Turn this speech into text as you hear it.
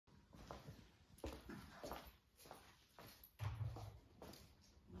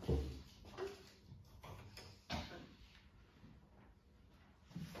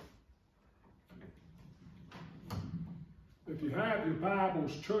If you have your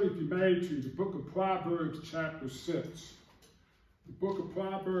Bibles, turn, if you may, to the book of Proverbs chapter 6. The book of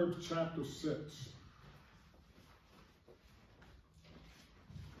Proverbs chapter 6.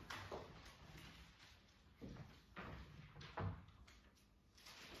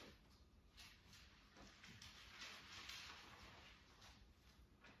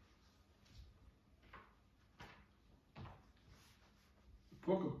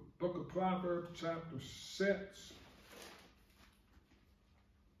 Book of Proverbs chapter 6.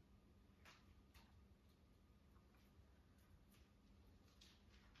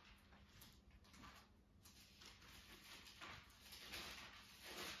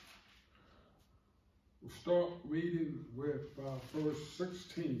 We'll start reading with verse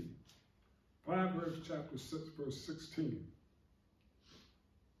 16. Proverbs chapter 6, verse 16.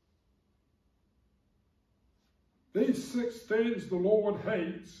 These 6 things the Lord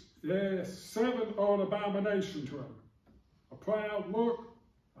hates, yes, 7 are an abomination to him. A proud look,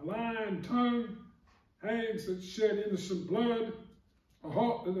 a lying tongue, hands that shed innocent blood, a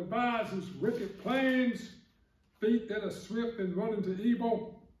heart that devises wicked plans, feet that are swift and run into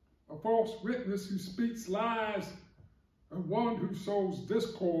evil, a false witness who speaks lies, and one who sows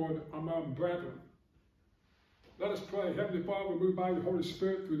discord among brethren. Let us pray. Heavenly Father, move by the Holy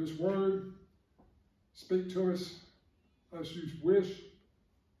Spirit through this word. Speak to us as you wish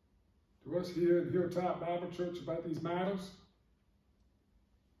to us here in Hilltop Bible Church about these matters.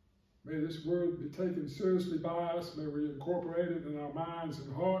 May this word be taken seriously by us. May we incorporate it in our minds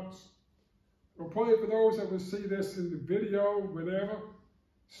and hearts. We'll pray for those that will see this in the video, whenever.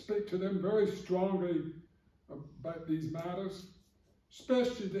 Speak to them very strongly about these matters,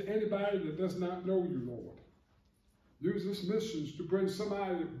 especially to anybody that does not know you, Lord. Use this message to bring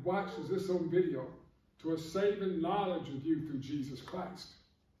somebody that watches this on video to a saving knowledge of you through Jesus Christ.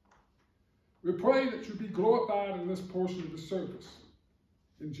 We pray that you be glorified in this portion of the service.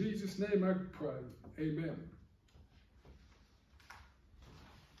 In Jesus' name I pray, amen.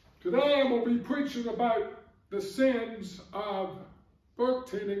 Today I'm going to be preaching about the sins of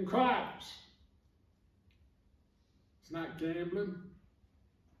Bergton and Criders. It's not gambling.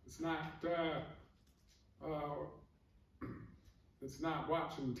 It's not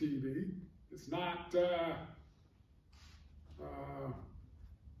watching TV. It's not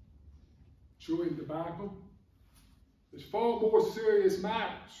chewing tobacco. It's far more serious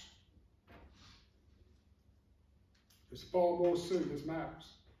matters. It's far more serious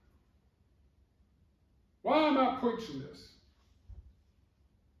matters. Why am I preaching this?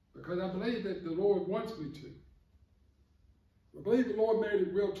 Because I believe that the Lord wants me to. I believe the Lord made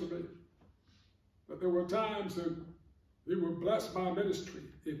it real to me. But there were times that He would bless my ministry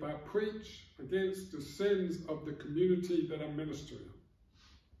if I preach against the sins of the community that I'm ministering.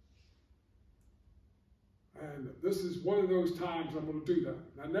 And this is one of those times I'm going to do that.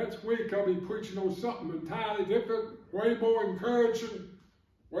 Now next week I'll be preaching on something entirely different, way more encouraging,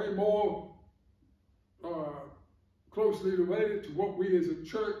 way more closely related to what we as a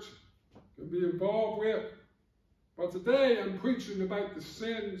church can be involved with. But today I'm preaching about the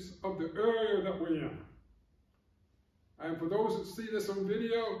sins of the area that we're in. And for those that see this on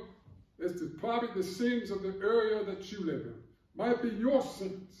video, it's probably the sins of the area that you live in. Might be your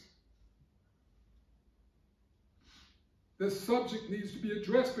sins. This subject needs to be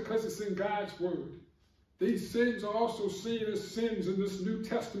addressed because it's in God's Word. These sins are also seen as sins in this New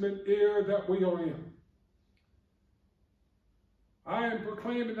Testament era that we are in. I am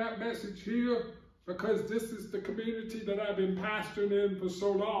proclaiming that message here because this is the community that I've been pastoring in for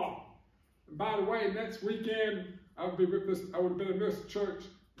so long. And by the way, next weekend, I would have been in this church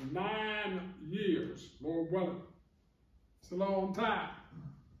 9 years, Lord willing. It's a long time.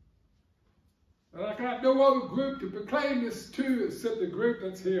 And I got no other group to proclaim this to except the group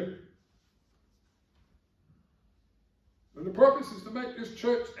that's here. And the purpose is to make this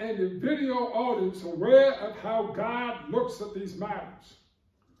church and the video audience aware of how God looks at these matters.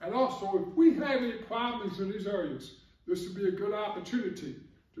 And also, if we have any problems in these areas, this would be a good opportunity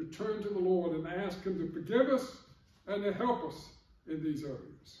to turn to the Lord and ask Him to forgive us and to help us in these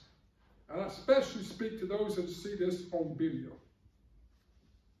areas. And I especially speak to those that see this on video.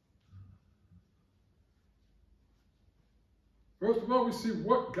 First of all, we see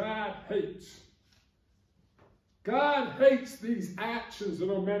what God hates. God hates these actions that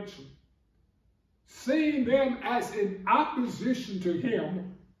are mentioned. Seeing them as in opposition to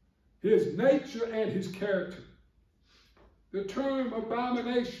Him, His nature and His character. The term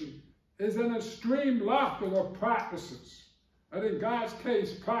abomination is an extreme laughter of practices, and in God's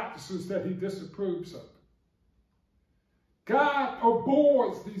case, practices that He disapproves of. God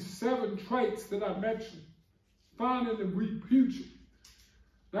abhors these 7 traits that I mentioned. finding and refuting.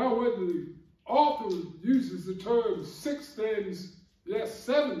 Now, when the author uses the term 6 things, yes,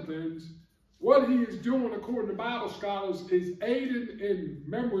 7 things, what he is doing, according to Bible scholars, is aiding in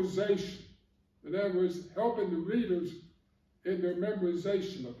memorization. In other words, helping the readers in their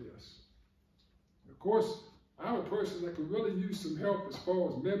memorization of this. Of course, I'm a person that could really use some help as far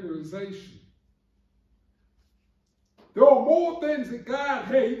as memorization. There are more things that God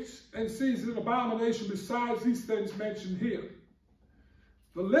hates and sees an abomination besides these things mentioned here.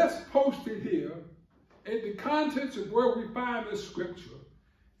 The list posted here, in the contents of where we find this scripture,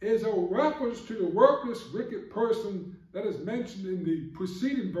 is a reference to the worthless, wicked person that is mentioned in the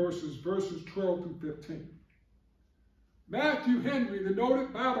preceding verses 12 through 15. Matthew Henry, the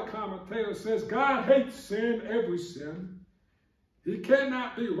noted Bible commentator, says God hates sin, every sin. He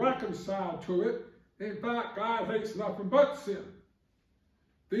cannot be reconciled to it. In fact, God hates nothing but sin.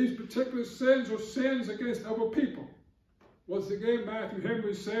 These particular sins are sins against other people. Once again, Matthew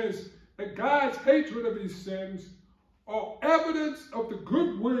Henry says that God's hatred of these sins are evidence of the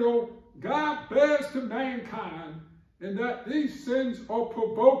goodwill God bears to mankind, and that these sins are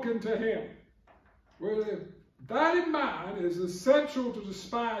provoking to him. With that in mind, it is essential to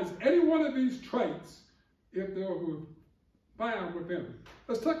despise any one of these traits if they are found within him.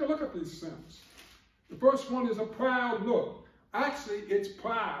 Let's take a look at these sins. The first one is a proud look. Actually, it's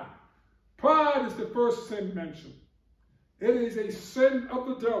pride. Pride is the first sin mentioned. It is a sin of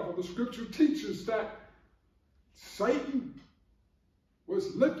the devil. The scripture teaches that Satan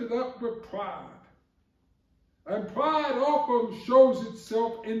was lifted up with pride. And pride often shows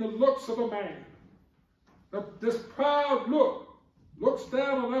itself in the looks of a man. This proud look looks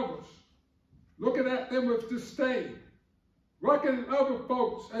down on others, looking at them with disdain, reckoning other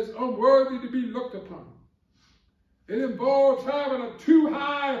folks as unworthy to be looked upon. It involves having a too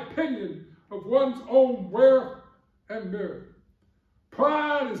high opinion of one's own worth and merit.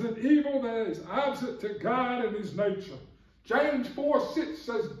 Pride is an evil that is opposite to God and his nature. James 4:6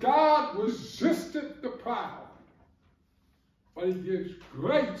 says, God resisted the proud, but he gives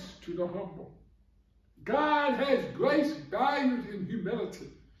grace to the humble. God has grace valued in humility.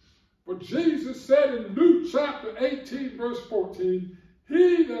 For Jesus said in Luke chapter 18, verse 14,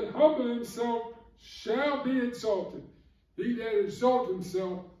 he that humbleth himself shall be exalted. He that exalts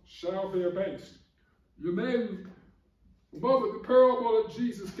himself shall be abased. You may remember the parable that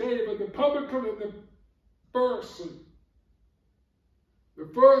Jesus gave of the publican and the Pharisee. The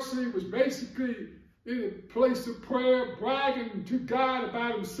Pharisee was basically in a place of prayer, bragging to God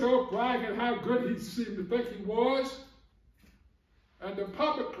about himself, bragging how good he seemed to think he was. And the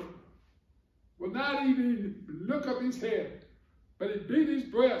publican would not even look up his head, but he beat his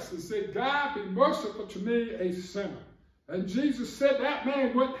breast and said, God, be merciful to me, a sinner. And Jesus said that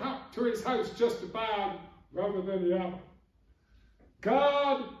man went to his house justified rather than the other.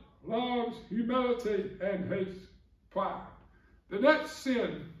 God loves humility and hates pride. The next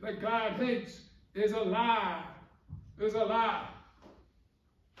sin that God hates is a lie. Is a lie.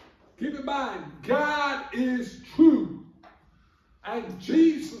 Keep in mind, God is true. And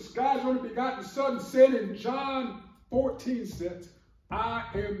Jesus, God's only begotten Son, said in John 14:6, I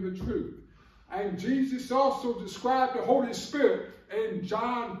am the truth. And Jesus also described the Holy Spirit in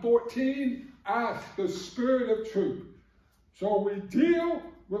John 14 as the Spirit of truth. So we deal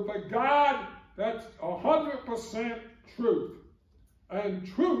with a God that's 100% truth. And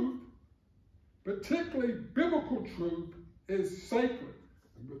truth, particularly biblical truth, is sacred.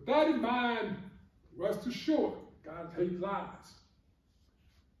 And with that in mind, rest assured, God hates lies.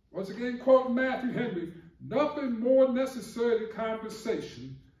 Once again, quoting Matthew Henry, nothing more necessary to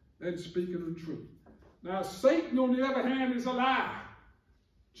conversation than speaking the truth. Now, Satan, on the other hand, is a liar.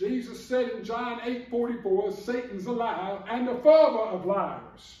 Jesus said in John 8:44, Satan's a liar and the father of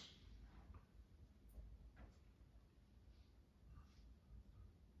liars.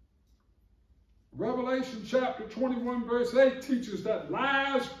 Revelation chapter 21, verse 8 teaches that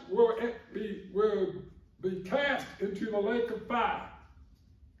lies will be cast into the lake of fire.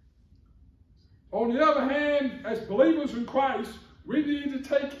 On the other hand, as believers in Christ, we need to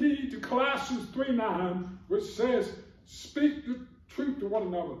take heed to Colossians 3:9, which says, speak the truth to one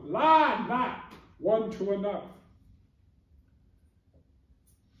another. Lie not one to another.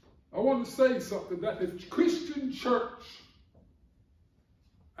 I want to say something, that the Christian church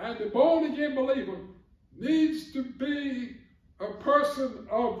and the born-again believer needs to be a person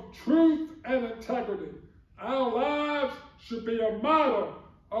of truth and integrity. Our lives should be a model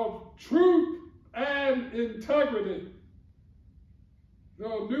of truth and integrity.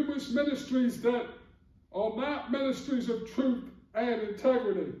 There are numerous ministries that are not ministries of truth and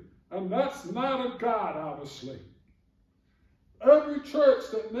integrity. And that's not of God, obviously. Every church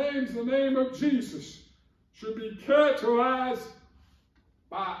that names the name of Jesus should be characterized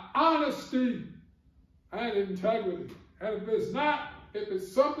by honesty and integrity. And if it's not, if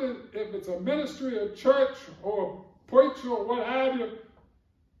it's a ministry, a church, or a preacher, or what have you,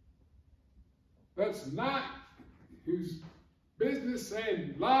 that's not, whose business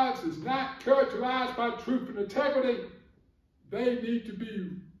and lives is not characterized by truth and integrity, they need to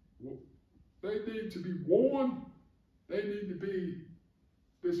be warned. They need to be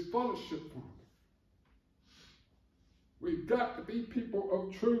disfellowshipped from. We've got to be people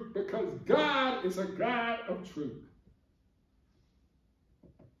of truth because God is a God of truth.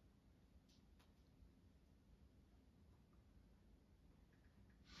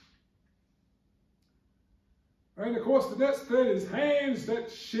 And of course, the next thing is hands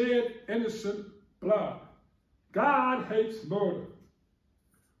that shed innocent blood. God hates murder.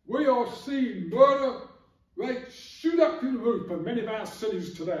 We are seeing murder rate shoot up through the roof in many of our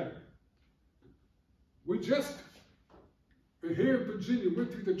cities today. We just, here in Virginia,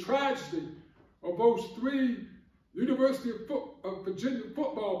 went through the tragedy of those 3 University of Virginia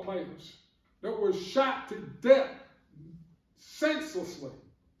football players that were shot to death senselessly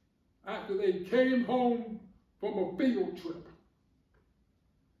after they came home from a field trip.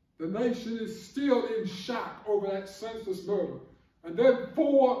 The nation is still in shock over that senseless murder. And then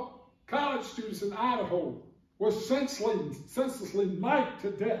 4 college students in Idaho were senselessly knifed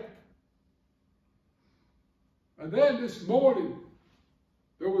to death. And then this morning,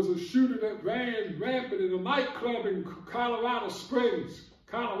 there was a shooter that ran rampant in a nightclub in Colorado Springs,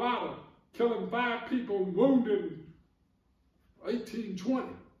 Colorado, killing 5 people and wounding 18, 20.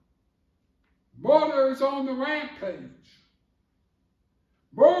 Murder is on the rampage.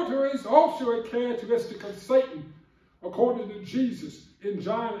 Murder is also a characteristic of Satan, according to Jesus in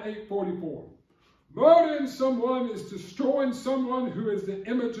John 8:44. Murdering someone is destroying someone who is the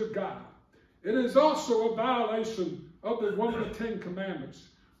image of God. It is also a violation of one of the 10 commandments.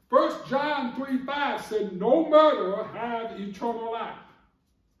 1 John 3:5 said, no murderer have eternal life.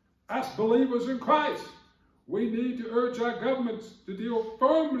 As believers in Christ, we need to urge our governments to deal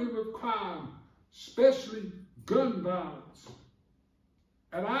firmly with crime, especially gun violence.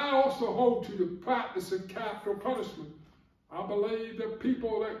 And I also hold to the practice of capital punishment. I believe that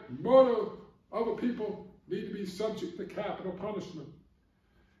people that murder other people need to be subject to capital punishment.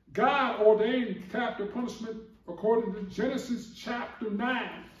 God ordained capital punishment according to Genesis chapter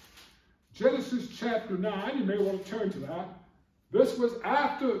 9. Genesis chapter 9, you may want to turn to that. This was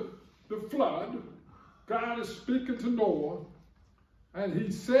after the flood. God is speaking to Noah, and he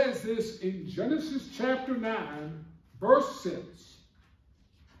says this in Genesis chapter 9, verse 6.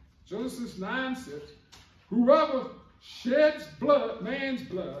 Genesis 9:6. Whoever sheds blood, man's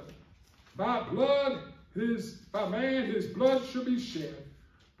blood, by man his blood shall be shed.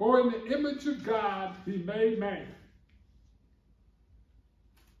 For in the image of God he made man.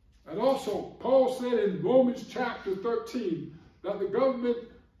 And also, Paul said in Romans chapter 13 that the government,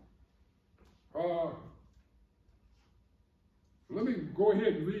 let me go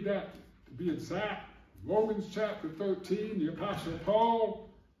ahead and read that to be exact. Romans chapter 13, the Apostle Paul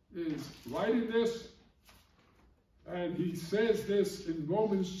is writing this, and he says this in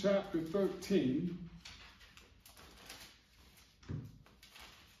Romans chapter 13.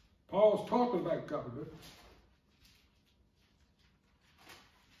 Paul's talking about government.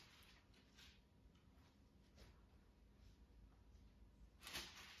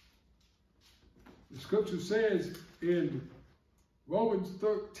 The scripture says in Romans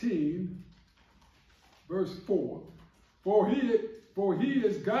 13, verse 4, For he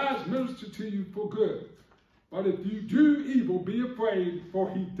is God's minister to you for good. But if you do evil, be afraid,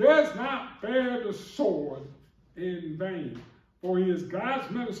 for he does not bear the sword in vain. For he is God's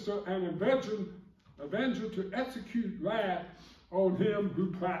minister and avenger to execute wrath on him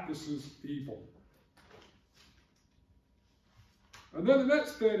who practices evil. And then the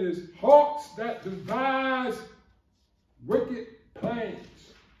next thing is hearts that devise wicked plans.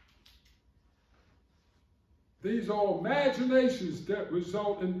 These are imaginations that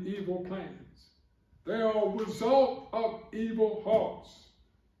result in evil plans. They are a result of evil hearts.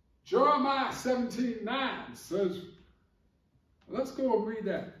 Jeremiah 17:9 says, let's go and read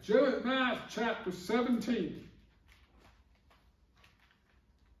that. Jeremiah chapter 17.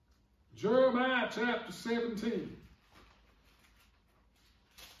 Jeremiah chapter 17.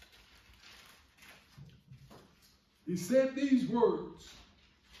 He said these words.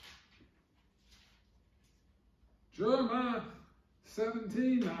 Jeremiah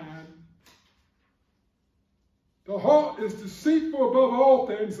 17:9. The heart is deceitful above all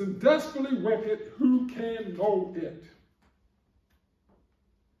things and desperately wicked. Who can know it?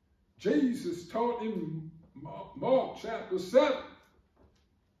 Jesus taught in Mark chapter 7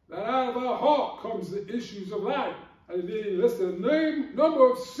 that out of our heart comes the issues of life. And then he listed a number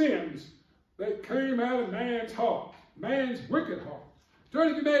of sins that came out of man's heart, man's wicked heart.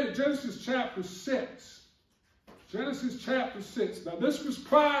 Turn with me to Genesis chapter 6. Genesis chapter 6. Now this was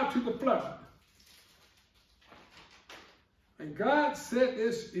prior to the flood. And God said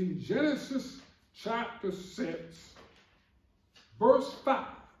this in Genesis chapter 6, verse 5.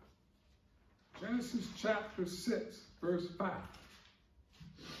 Genesis chapter 6, verse 5.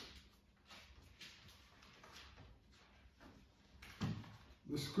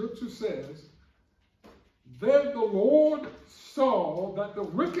 The scripture says, then the Lord saw that the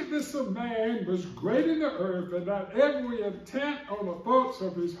wickedness of man was great in the earth, and that every intent on the thoughts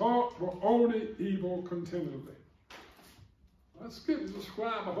of his heart were only evil continually. That scripture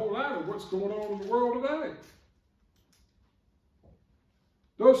describes a whole lot of what's going on in the world today.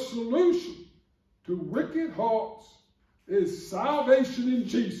 The solution to wicked hearts is salvation in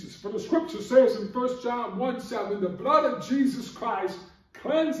Jesus. For the scripture says in 1 John 1:7, the blood of Jesus Christ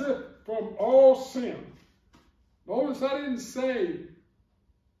cleanseth from all sin. Notice I didn't say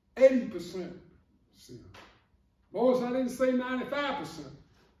 80% sin. Notice I didn't say 95%.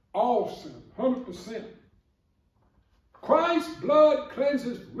 All sin, 100%. Christ's blood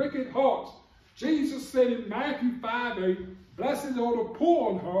cleanses wicked hearts. Jesus said in Matthew 5:8, blessed are the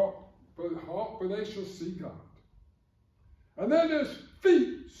poor in heart, for they shall see God. And then there's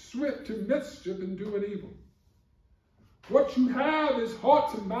feet swift to mischief and doing evil. What you have is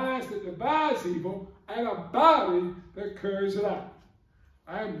hearts and minds that devise evil, and a body that carries it out.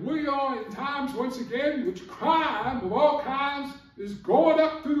 And we are in times, once again, which crime of all kinds is going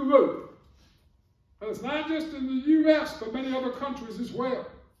up through the roof. And it's not just in the U.S., but many other countries as well.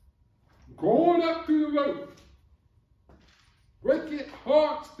 Going up through the roof. Wicked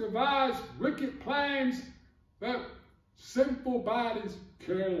hearts devise wicked plans that sinful bodies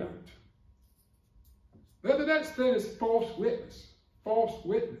carry out. Then the next thing is false witness. False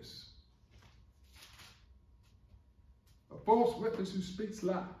witness. A false witness who speaks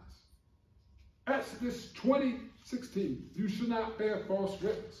lies. Exodus 20:16. You shall not bear false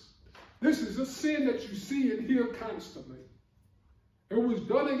witness. This is a sin that you see and hear constantly. It was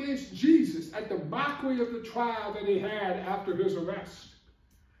done against Jesus at the mockery of the trial that he had after his arrest.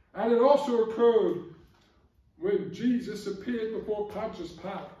 And it also occurred when Jesus appeared before Pontius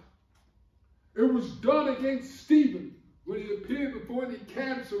Pilate. It was done against Stephen when he appeared before the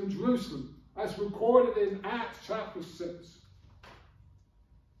camps in Jerusalem, as recorded in Acts chapter 6.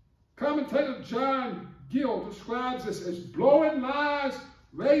 Commentator John Gill describes this as blowing lies,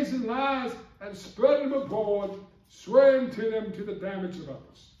 raising lies, and spreading them abroad, swearing to them to the damage of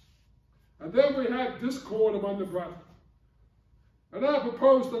others. And then we have discord among the brethren. And I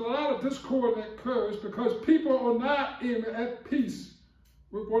propose that a lot of discord occurs because people are not at peace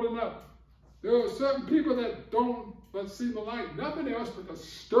with one another. There are certain people that see the light, nothing else but to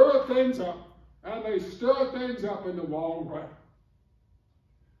stir things up, and they stir things up in the wrong way.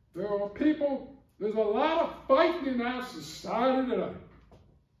 There are people, there's a lot of fighting in our society today.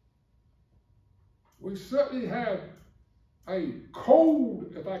 We certainly have a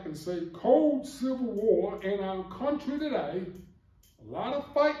cold, if I can say, cold civil war in our country today. A lot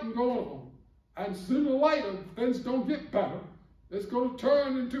of fighting going on. And sooner or later, if things don't get better, it's going to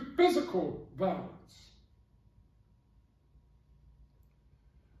turn into physical violence.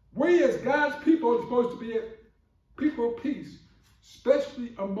 We as God's people are supposed to be a people of peace,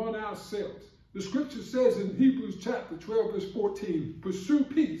 especially among ourselves. The scripture says in Hebrews chapter 12, verse 14, pursue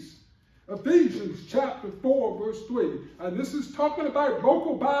peace. Ephesians chapter 4, verse 3, and this is talking about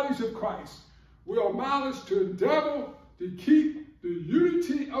local bodies of Christ. We are admonished to endeavor to keep the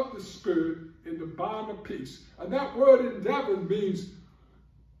unity of the Spirit in the bond of peace. And that word endeavor means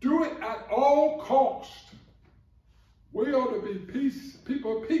do it at all cost. We ought to be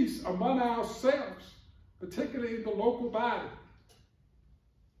people of peace among ourselves, particularly in the local body.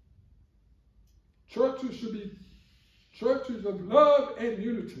 Churches should be churches of love and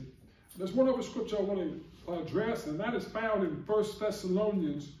unity. There's one other scripture I want to address, and that is found in 1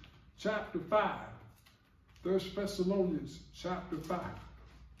 Thessalonians chapter 5. 1 Thessalonians chapter 5,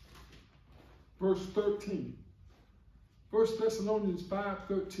 verse 13. 1 Thessalonians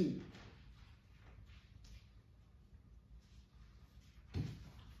 5:13.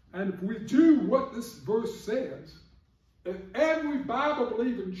 And if we do what this verse says, if every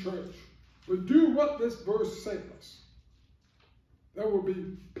Bible-believing church would do what this verse says, there will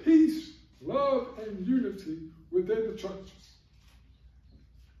be peace, love, and unity within the churches.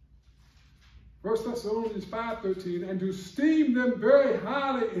 1 Thessalonians 5:13, and to esteem them very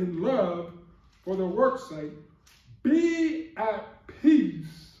highly in love for their work's sake, be at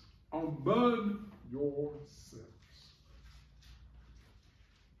peace among yourselves.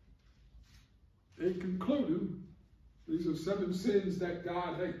 In concluding, these are 7 sins that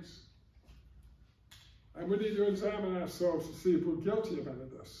God hates. And we need to examine ourselves to see if we're guilty of any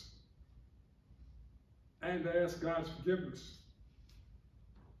of this. And to ask God's forgiveness.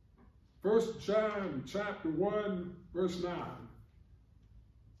 1 John chapter 1, verse 9.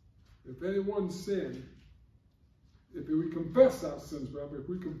 If anyone sin, if we confess our sins, brother, if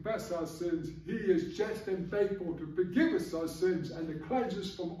we confess our sins, he is just and faithful to forgive us our sins and to cleanse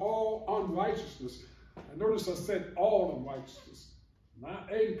us from all unrighteousness. And notice I said all unrighteousness, not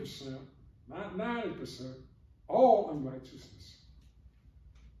 80%, not 90%, all unrighteousness.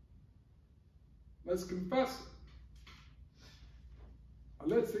 Let's confess it. And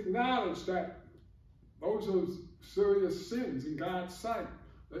let's acknowledge that those are serious sins in God's sight.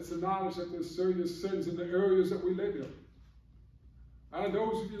 Let's acknowledge that there's serious sins in the areas that we live in. And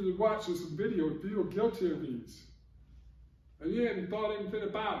those of you that watch this video feel guilty of these, and you haven't thought anything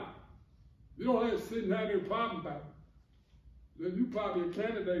about it, you don't have any problem about it, then you're probably a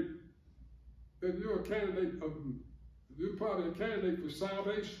candidate. Then you're probably a candidate for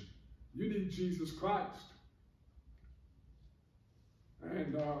salvation. You need Jesus Christ.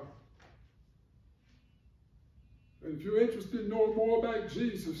 And if you're interested in knowing more about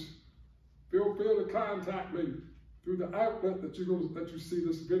Jesus, feel free to contact me through the outlet that you see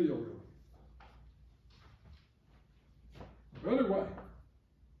this video in. But anyway,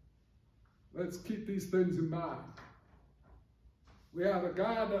 let's keep these things in mind. We have a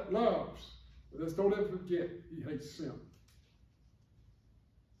God that loves, but let's don't ever forget he hates sin.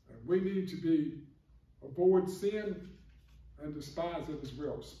 And we need to avoid sin and despise it as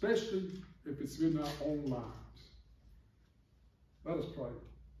well, especially if it's in our own lives. Let us pray.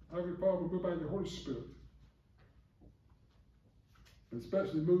 Heavenly Father, move by your Holy Spirit, and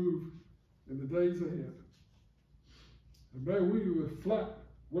especially move in the days ahead. And may we reflect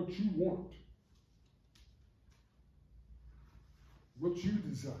what you want, what you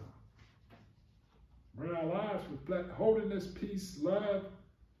desire. May our lives reflect holiness, peace, love,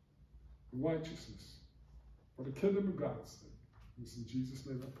 and righteousness for the kingdom of God's sake. It's in Jesus'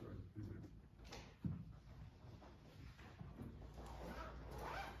 name I pray. Amen.